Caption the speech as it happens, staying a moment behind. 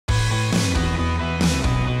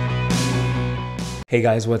Hey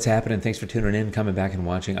guys, what's happening? Thanks for tuning in, coming back and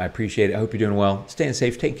watching. I appreciate it. I hope you're doing well, staying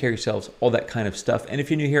safe, taking care of yourselves, all that kind of stuff. And if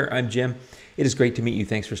you're new here, I'm Jim. It is great to meet you.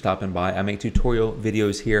 Thanks for stopping by. I make tutorial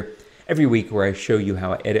videos here every week where I show you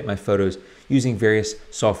how I edit my photos using various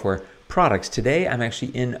software products. Today, I'm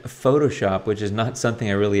actually in Photoshop, which is not something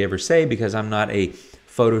I really ever say because I'm not a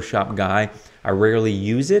Photoshop guy. I rarely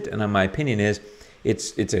use it, and my opinion is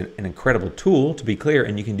it's an incredible tool, to be clear,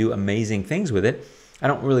 and you can do amazing things with it. I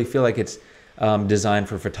don't really feel like it's designed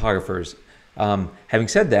for photographers. Having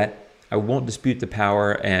said that, I won't dispute the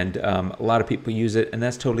power, and a lot of people use it, and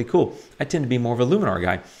that's totally cool. I tend to be more of a Luminar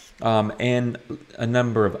guy, and a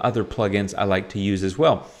number of other plugins I like to use as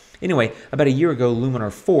well. Anyway, about a year ago,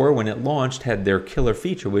 Luminar 4, when it launched, had their killer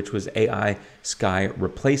feature, which was AI sky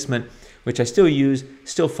replacement, which I still use,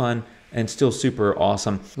 still fun, and still super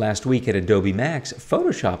awesome. Last week at Adobe Max,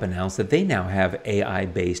 Photoshop announced that they now have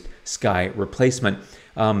AI-based sky replacement.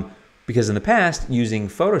 Because in the past, using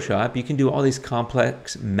Photoshop, you can do all these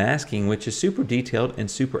complex masking, which is super detailed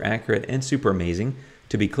and super accurate and super amazing,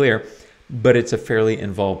 to be clear, but it's a fairly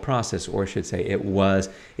involved process, or I should say it was.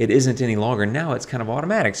 It isn't any longer. Now it's kind of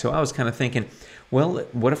automatic. So I was kind of thinking, well,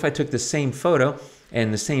 what if I took the same photo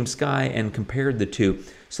and the same sky and compared the two?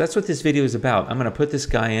 So that's what this video is about. I'm going to put this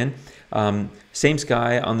guy in, same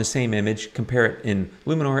sky on the same image, compare it in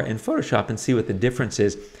Luminar and Photoshop and see what the difference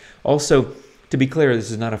is. Also, to be clear,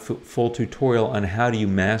 this is not a full tutorial on how do you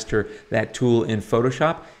master that tool in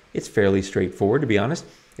Photoshop. It's fairly straightforward, to be honest.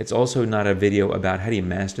 It's also not a video about how do you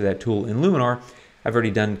master that tool in Luminar. I've already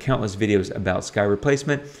done countless videos about sky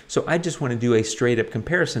replacement, so I just want to do a straight-up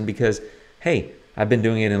comparison because, hey, I've been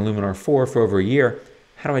doing it in Luminar 4 for over a year.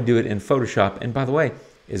 How do I do it in Photoshop? And by the way,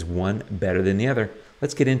 is one better than the other?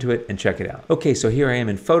 Let's get into it and check it out. Okay, so here I am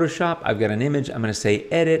in Photoshop. I've got an image. I'm going to say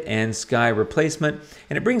Edit and Sky Replacement,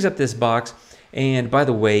 and it brings up this box. And by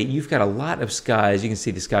the way, you've got a lot of skies. You can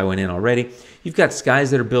see the sky went in already. You've got skies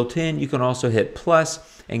that are built in. You can also hit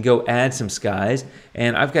plus and go add some skies.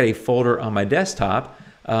 And I've got a folder on my desktop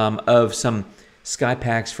of some sky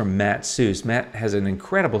packs from Matt Seuss. Matt has an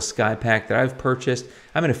incredible sky pack that I've purchased.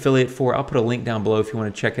 I'm an affiliate for. I'll put a link down below if you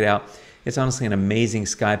want to check it out. It's honestly an amazing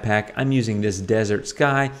sky pack. I'm using this desert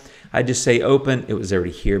sky. I just say open. It was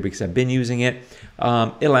already here because I've been using it.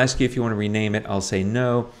 It'll ask you if you want to rename it. I'll say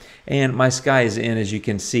no. And my sky is in, as you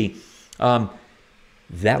can see.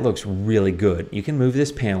 That looks really good. You can move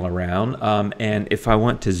this panel around. And if I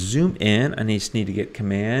want to zoom in, I just need to get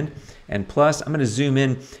Command and plus. I'm going to zoom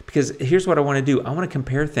in because here's what I want to do. I want to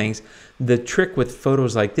compare things. The trick with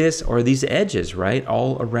photos like this are these edges, right?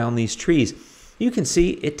 All around these trees. You can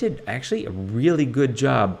see it did actually a really good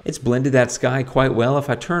job. It's blended that sky quite well. If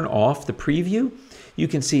I turn off the preview, you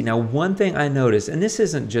can see now one thing I noticed, and this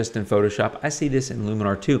isn't just in Photoshop, I see this in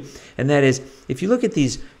Luminar too, and that is if you look at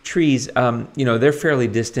these trees, you know, they're fairly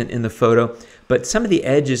distant in the photo, but some of the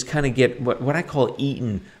edges kind of get what I call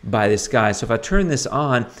eaten by the sky. So if I turn this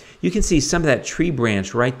on, you can see some of that tree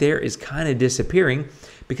branch right there is kind of disappearing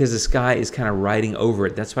because the sky is kind of riding over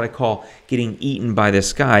it. That's what I call getting eaten by the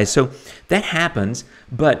sky. So that happens,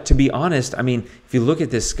 but to be honest, I mean, if you look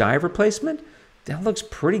at this sky replacement, that looks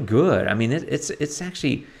pretty good. I mean, it's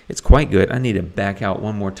actually quite good. I need to back out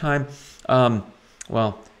one more time.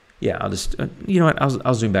 Well, yeah, I'll just, you know what,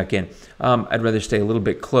 I'll zoom back in. I'd rather stay a little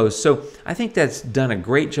bit close. So I think that's done a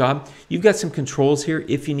great job. You've got some controls here.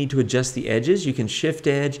 If you need to adjust the edges, you can shift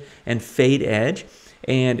edge and fade edge.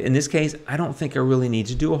 And in this case, I don't think I really need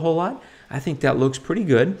to do a whole lot. I think that looks pretty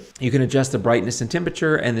good. You can adjust the brightness and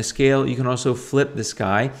temperature and the scale. You can also flip the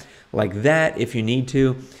sky like that if you need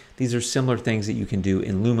to. These are similar things that you can do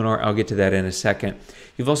in Luminar. I'll get to that in a second.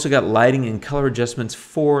 You've also got lighting and color adjustments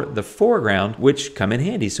for the foreground, which come in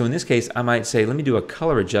handy. So in this case, I might say, let me do a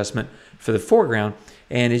color adjustment for the foreground.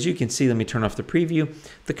 And as you can see, let me turn off the preview.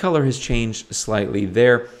 The color has changed slightly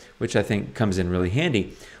there, which I think comes in really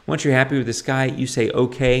handy. Once you're happy with the sky, you say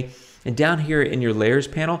OK. And down here in your layers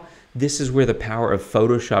panel, this is where the power of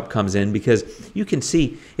Photoshop comes in because you can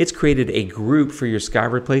see it's created a group for your sky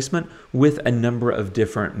replacement with a number of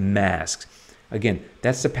different masks. Again,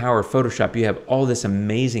 that's the power of Photoshop. You have all this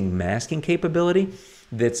amazing masking capability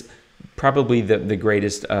that's probably the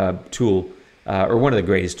greatest tool or one of the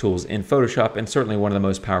greatest tools in Photoshop and certainly one of the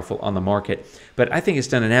most powerful on the market. But I think it's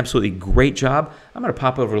done an absolutely great job. I'm going to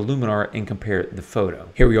pop over to Luminar and compare the photo.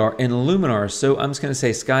 Here we are in Luminar. So I'm just going to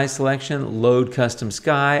say Sky Selection, Load Custom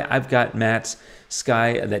Sky. I've got Matt's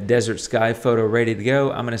sky, that desert sky photo ready to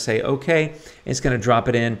go. I'm going to say OK. It's going to drop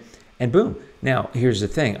it in and boom. Now, here's the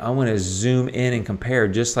thing. I want to zoom in and compare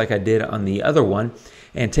just like I did on the other one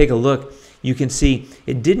and take a look. You can see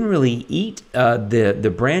it didn't really eat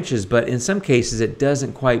the branches, but in some cases it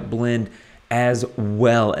doesn't quite blend as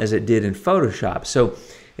well as it did in Photoshop. So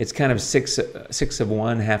it's kind of six of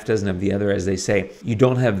one, half dozen of the other, as they say. You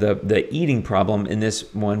don't have the eating problem in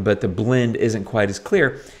this one, but the blend isn't quite as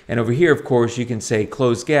clear. And over here, of course, you can say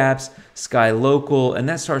close gaps, sky local, and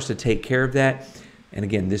that starts to take care of that. And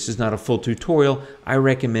again, this is not a full tutorial. I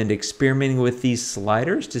recommend experimenting with these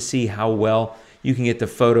sliders to see how well you can get the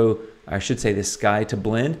photo, I should say the sky, to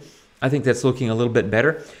blend. I think that's looking a little bit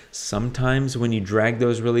better. Sometimes when you drag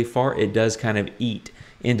those really far, it does kind of eat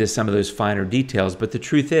into some of those finer details. But the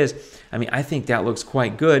truth is, I mean, I think that looks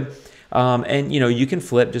quite good. And you can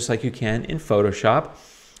flip just like you can in Photoshop.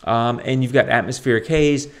 And you've got atmospheric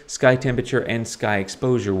haze, sky temperature, and sky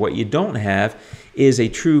exposure. What you don't have is a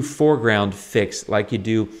true foreground fix like you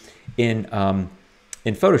do in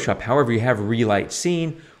Photoshop. However, you have relight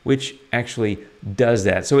scene, which actually does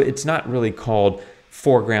that. So it's not really called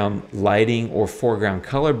foreground lighting or foreground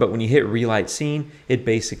color, but when you hit relight scene, it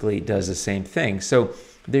basically does the same thing. So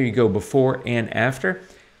there you go, before and after.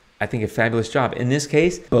 I think a fabulous job. In this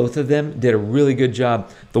case, both of them did a really good job.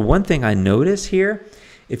 The one thing I notice here,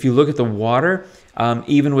 if you look at the water,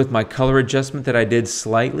 even with my color adjustment that I did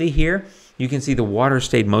slightly here, you can see the water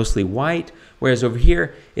stayed mostly white, whereas over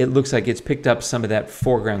here, it looks like it's picked up some of that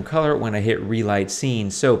foreground color when I hit relight scene.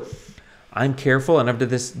 So I'm careful, and I've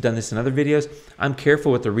done this in other videos. I'm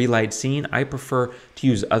careful with the relight scene. I prefer to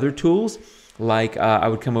use other tools, like I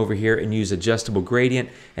would come over here and use adjustable gradient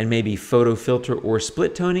and maybe photo filter or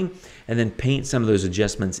split toning, and then paint some of those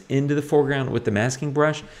adjustments into the foreground with the masking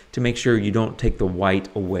brush to make sure you don't take the white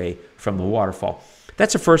away from the waterfall.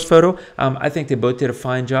 That's the first photo. I think they both did a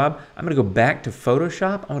fine job. I'm going to go back to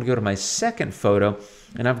Photoshop. I'm going to go to my second photo,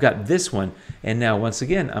 and I've got this one. And now, once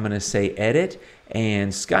again, I'm going to say Edit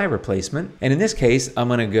and Sky Replacement. And in this case, I'm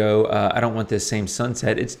going to go, I don't want this same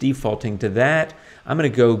sunset. It's defaulting to that. I'm going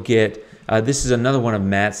to go get, this is another one of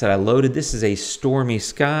Matt's that I loaded. This is a stormy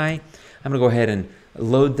sky. I'm going to go ahead and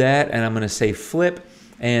load that, and I'm going to say Flip.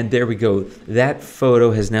 And there we go. That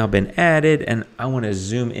photo has now been added, and I want to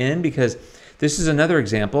zoom in because this is another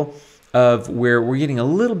example of where we're getting a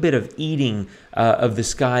little bit of eating of the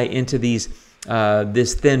sky into these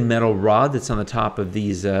this thin metal rod that's on the top of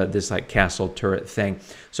these this like castle turret thing.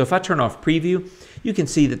 So if I turn off preview, you can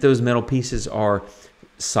see that those metal pieces are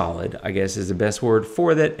solid, I guess is the best word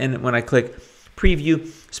for that. And when I click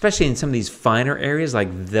preview, especially in some of these finer areas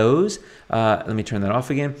like those, let me turn that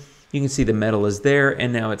off again. You can see the metal is there,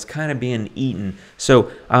 and now it's kind of being eaten. So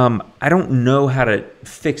I don't know how to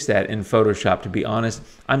fix that in Photoshop, to be honest.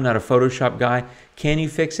 I'm not a Photoshop guy. Can you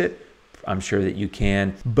fix it? I'm sure that you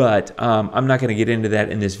can, but I'm not going to get into that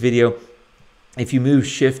in this video. If you move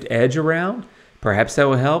Shift Edge around, perhaps that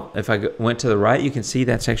will help. If I went to the right, you can see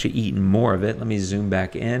that's actually eaten more of it. Let me zoom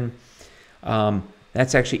back in.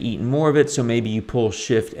 That's actually eaten more of it, so maybe you pull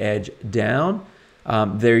Shift Edge down.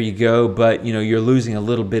 There you go, but you're losing a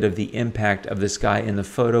little bit of the impact of the sky in the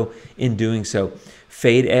photo in doing so.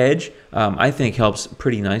 Fade Edge, I think helps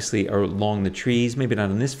pretty nicely along the trees. Maybe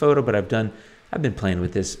not in this photo, but I've been playing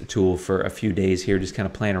with this tool for a few days here, just kind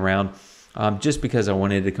of playing around, just because I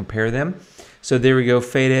wanted to compare them. So there we go,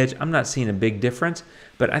 Fade Edge. I'm not seeing a big difference,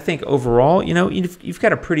 but I think overall, you've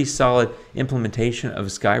got a pretty solid implementation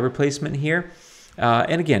of sky replacement here.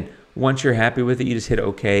 And again, once you're happy with it, you just hit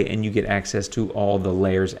OK, and you get access to all the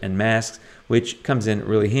layers and masks, which comes in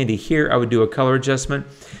really handy. Here, I would do a color adjustment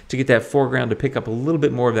to get that foreground to pick up a little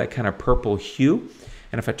bit more of that kind of purple hue.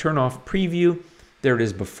 And if I turn off preview, there it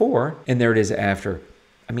is before, and there it is after.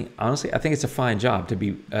 I mean, honestly, I think it's a fine job, to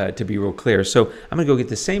be real clear. So I'm going to go get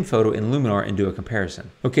the same photo in Luminar and do a comparison.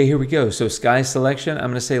 Okay, here we go. So sky selection, I'm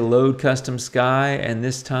going to say load custom sky, and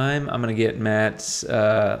this time I'm going to get Matt's,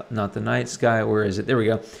 not the night sky, where is it? There we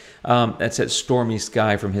go. That's that stormy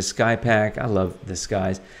sky from his sky pack. I love the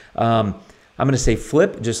skies. I'm going to say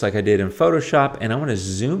flip, just like I did in Photoshop, and I want to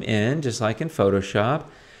zoom in, just like in Photoshop,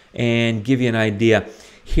 and give you an idea.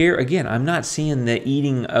 Here, again, I'm not seeing the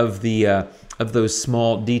eating of the of those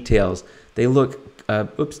small details. They look,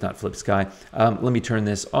 oops, not flip sky. Let me turn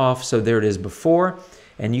this off. So there it is before,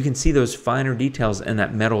 and you can see those finer details in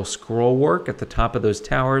that metal scroll work at the top of those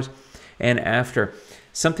towers and after.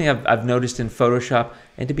 Something I've noticed in Photoshop,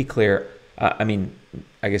 and to be clear, I mean,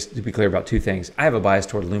 I guess to be clear about two things. I have a bias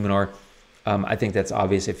toward Luminar. I think that's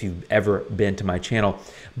obvious if you've ever been to my channel,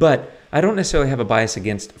 but I don't necessarily have a bias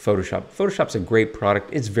against Photoshop. Photoshop's a great product.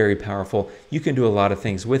 It's very powerful. You can do a lot of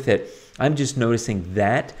things with it. I'm just noticing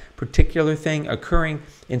that particular thing occurring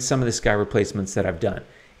in some of the sky replacements that I've done.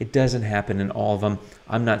 It doesn't happen in all of them.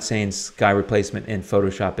 I'm not saying sky replacement in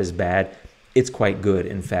Photoshop is bad. It's quite good,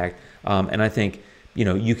 in fact. And I think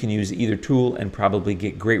you can use either tool and probably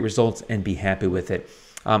get great results and be happy with it.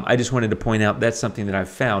 I just wanted to point out that's something that I've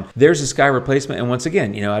found. There's a sky replacement, and once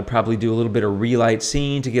again, I'd probably do a little bit of relight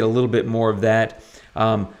scene to get a little bit more of that.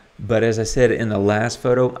 But as I said in the last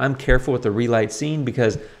photo, I'm careful with the relight scene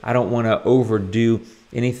because I don't want to overdo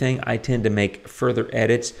anything. I tend to make further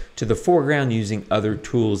edits to the foreground using other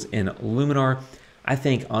tools in Luminar. I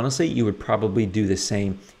think, honestly, you would probably do the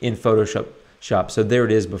same in Photoshop. So there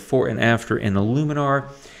it is, before and after in the Luminar.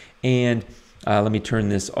 And let me turn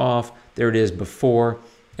this off. There it is, before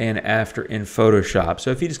and after in Photoshop.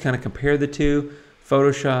 So if you just kind of compare the two,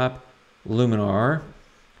 Photoshop, Luminar,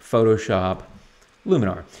 Photoshop,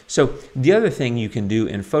 Luminar. So the other thing you can do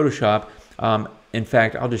in Photoshop, in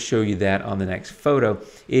fact, I'll just show you that on the next photo,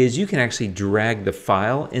 is you can actually drag the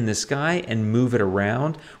file in the sky and move it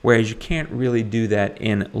around, whereas you can't really do that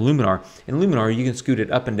in Luminar. In Luminar, you can scoot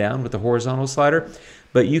it up and down with the horizontal slider,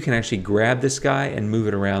 but you can actually grab the sky and move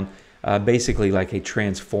it around, basically like a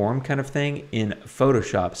transform kind of thing in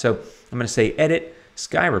Photoshop. So I'm going to say Edit,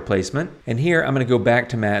 Sky Replacement, and here I'm going to go back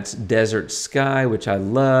to Matt's Desert Sky, which I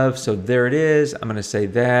love. So there it is. I'm going to say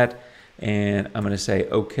that, and I'm going to say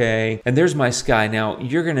OK. And there's my sky. Now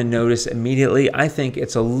you're going to notice immediately, I think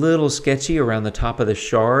it's a little sketchy around the top of the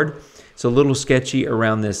shard. It's a little sketchy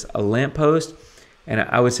around this lamppost. And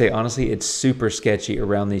I would say, honestly, it's super sketchy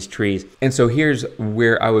around these trees. And so here's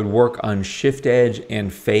where I would work on Shift Edge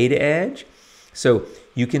and Fade Edge. So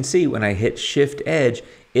you can see when I hit Shift Edge,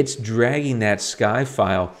 it's dragging that sky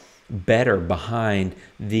file better behind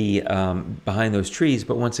the behind those trees.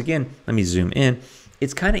 But once again, let me zoom in.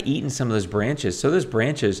 It's kind of eating some of those branches. So those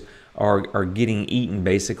branches are getting eaten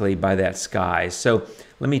basically by that sky. So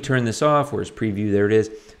let me turn this off. Where's preview? There it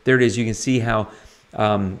is. There it is. You can see how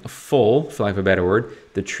full, for lack of a better word,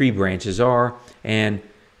 the tree branches are, and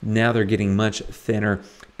now they're getting much thinner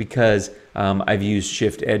because I've used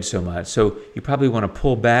Shift Edge so much. So you probably want to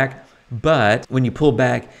pull back, but when you pull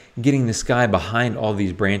back, getting the sky behind all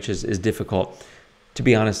these branches is difficult. To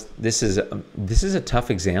be honest, this is a tough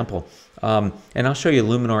example, and I'll show you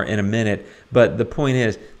Luminar in a minute, but the point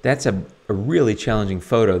is that's a really challenging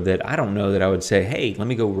photo that I don't know that I would say, hey, let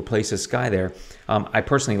me go replace the sky there. I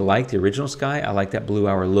personally like the original sky. I like that blue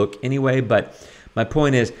hour look anyway, but my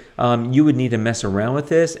point is you would need to mess around with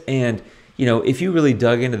this, and if you really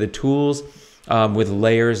dug into the tools with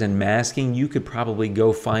layers and masking, you could probably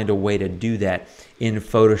go find a way to do that in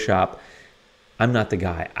Photoshop. I'm not the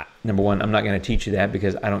guy. Number one, I'm not going to teach you that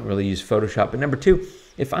because I don't really use Photoshop. But number two,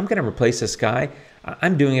 if I'm going to replace a sky,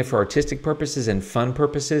 I'm doing it for artistic purposes and fun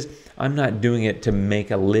purposes. I'm not doing it to make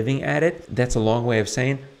a living at it. That's a long way of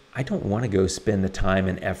saying I don't want to go spend the time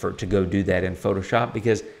and effort to go do that in Photoshop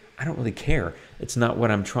because I don't really care. It's not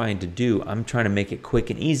what I'm trying to do. I'm trying to make it quick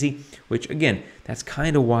and easy, which again, that's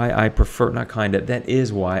kind of why I prefer, not kind of, that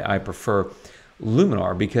is why I prefer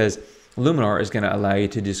Luminar, because Luminar is going to allow you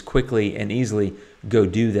to just quickly and easily go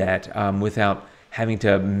do that without having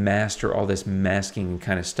to master all this masking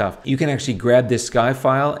kind of stuff. You can actually grab this sky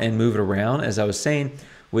file and move it around, as I was saying,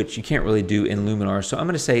 which you can't really do in Luminar. So I'm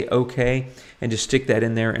going to say OK and just stick that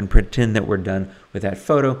in there and pretend that we're done with that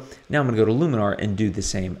photo. Now I'm going to go to Luminar and do the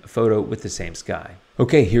same photo with the same sky.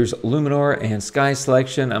 Okay, here's Luminar and sky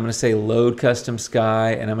selection. I'm going to say load custom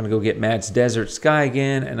sky, and I'm going to go get Matt's Desert Sky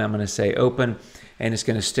again, and I'm going to say open, and it's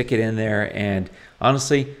going to stick it in there. And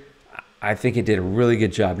honestly, I think it did a really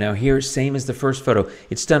good job. Now here, same as the first photo,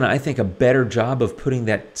 it's done, I think, a better job of putting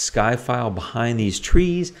that sky file behind these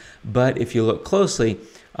trees. But if you look closely,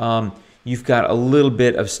 you've got a little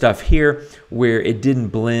bit of stuff here where it didn't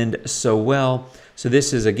blend so well. So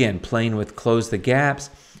this is, again, playing with close the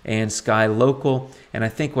gaps and sky local. And I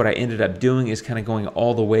think what I ended up doing is kind of going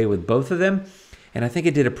all the way with both of them. And I think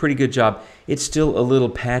it did a pretty good job. It's still a little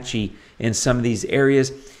patchy in some of these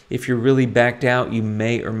areas. If you're really backed out, you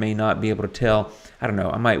may or may not be able to tell. I don't know,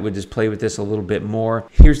 I would just play with this a little bit more.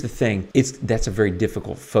 Here's the thing, that's a very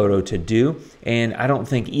difficult photo to do, and I don't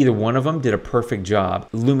think either one of them did a perfect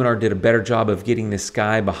job. Luminar did a better job of getting the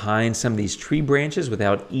sky behind some of these tree branches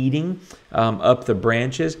without eating up the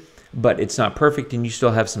branches, but it's not perfect, and you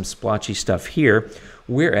still have some splotchy stuff here.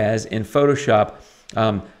 Whereas in Photoshop,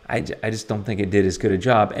 I just don't think it did as good a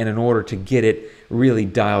job. And in order to get it really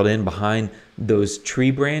dialed in behind those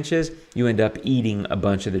tree branches, you end up eating a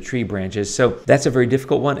bunch of the tree branches. So that's a very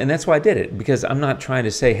difficult one, and that's why I did it, because I'm not trying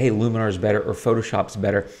to say, hey, Luminar is better or Photoshop's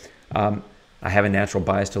better. I have a natural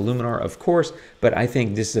bias to Luminar, of course, but I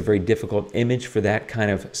think this is a very difficult image for that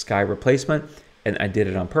kind of sky replacement, and I did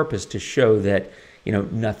it on purpose to show that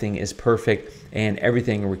nothing is perfect and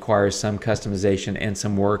everything requires some customization and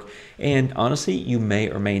some work. And honestly, you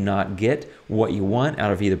may or may not get what you want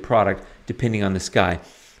out of either product depending on the sky.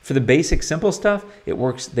 For the basic simple stuff, it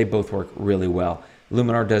works. They both work really well.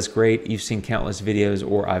 Luminar does great. You've seen countless videos,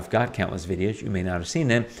 or I've got countless videos. You may not have seen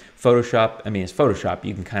them. Photoshop, I mean, it's Photoshop.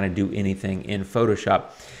 You can kind of do anything in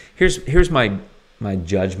Photoshop. Here's my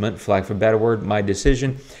judgment, for lack of a better word, my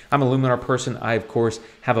decision. I'm a Luminar person. I, of course,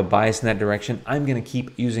 have a bias in that direction. I'm going to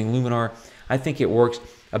keep using Luminar. I think it works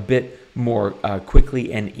a bit more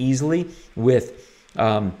quickly and easily with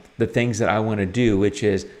the things that I want to do, which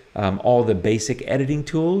is all the basic editing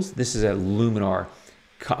tools. This is a Luminar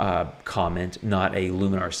comment, not a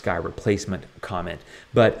Luminar Sky replacement comment.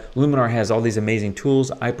 But Luminar has all these amazing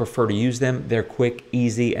tools. I prefer to use them. They're quick,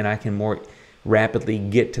 easy, and I can more rapidly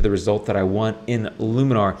get to the result that I want in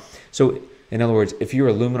Luminar. So in other words, if you're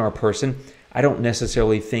a Luminar person, I don't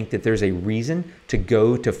necessarily think that there's a reason to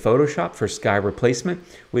go to Photoshop for sky replacement,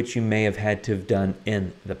 which you may have had to have done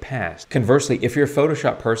in the past. Conversely, if you're a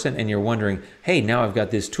Photoshop person and you're wondering, hey, now I've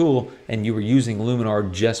got this tool, and you were using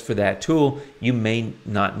Luminar just for that tool, you may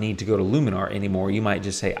not need to go to Luminar anymore. You might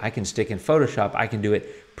just say, I can stick in Photoshop, I can do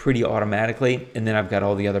it pretty automatically, and then I've got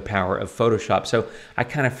all the other power of Photoshop. So I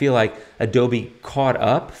kind of feel like Adobe caught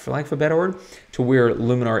up, for lack of a better word, to where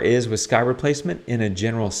Luminar is with sky replacement in a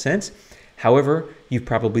general sense. However, you've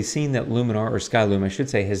probably seen that Luminar, or Skyloom, I should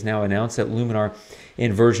say, has now announced that Luminar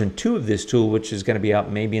in version 2 of this tool, which is going to be out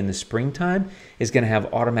maybe in the springtime, is going to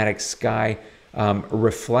have automatic sky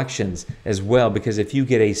reflections as well. Because if you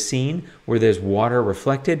get a scene where there's water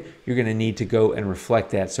reflected, you're going to need to go and reflect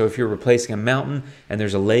that. So if you're replacing a mountain and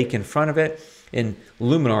there's a lake in front of it, in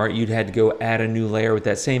Luminar, you'd had to go add a new layer with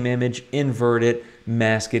that same image, invert it,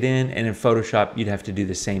 mask it in, and in Photoshop, you'd have to do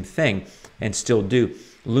the same thing and still do.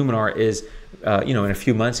 Luminar is, in a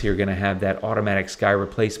few months here, going to have that automatic sky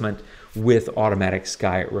replacement with automatic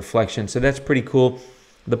sky reflection. So that's pretty cool.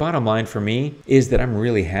 The bottom line for me is that I'm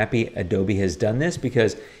really happy Adobe has done this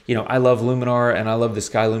because, I love Luminar and I love the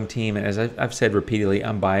Skyloom team. And as I've said repeatedly,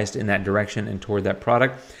 I'm biased in that direction and toward that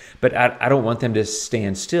product. But I don't want them to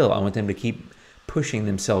stand still. I want them to keep pushing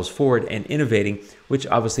themselves forward and innovating, which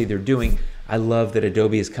obviously they're doing. I love that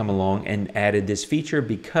Adobe has come along and added this feature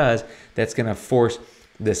because that's going to force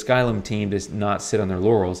the Skyloom team to not sit on their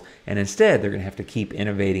laurels, and instead they're going to have to keep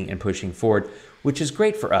innovating and pushing forward, which is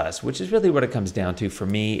great for us, which is really what it comes down to for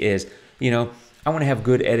me is, I want to have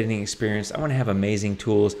good editing experience. I want to have amazing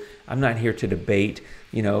tools. I'm not here to debate,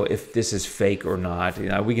 if this is fake or not.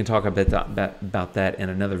 We can talk about that in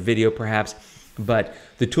another video perhaps, but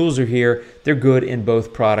the tools are here. They're good in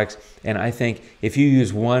both products, and I think if you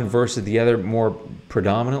use one versus the other more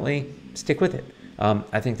predominantly, stick with it.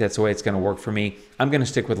 I think that's the way it's going to work for me. I'm going to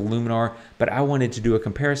stick with Luminar, but I wanted to do a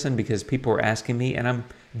comparison because people were asking me, and I'm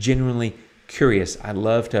genuinely curious. I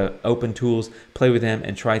love to open tools, play with them,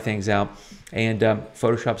 and try things out, and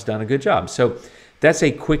Photoshop's done a good job. So that's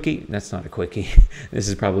a quickie. That's not a quickie. This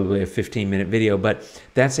is probably a 15-minute video, but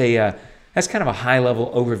that's kind of a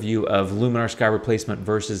high-level overview of Luminar sky replacement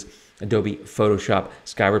versus Adobe Photoshop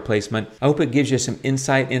sky replacement. I hope it gives you some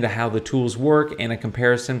insight into how the tools work and a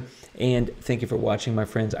comparison. And thank you for watching, my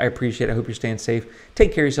friends. I appreciate it. I hope you're staying safe.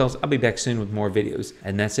 Take care of yourselves. I'll be back soon with more videos.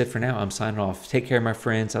 And that's it for now. I'm signing off. Take care, my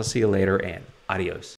friends. I'll see you later, and adios.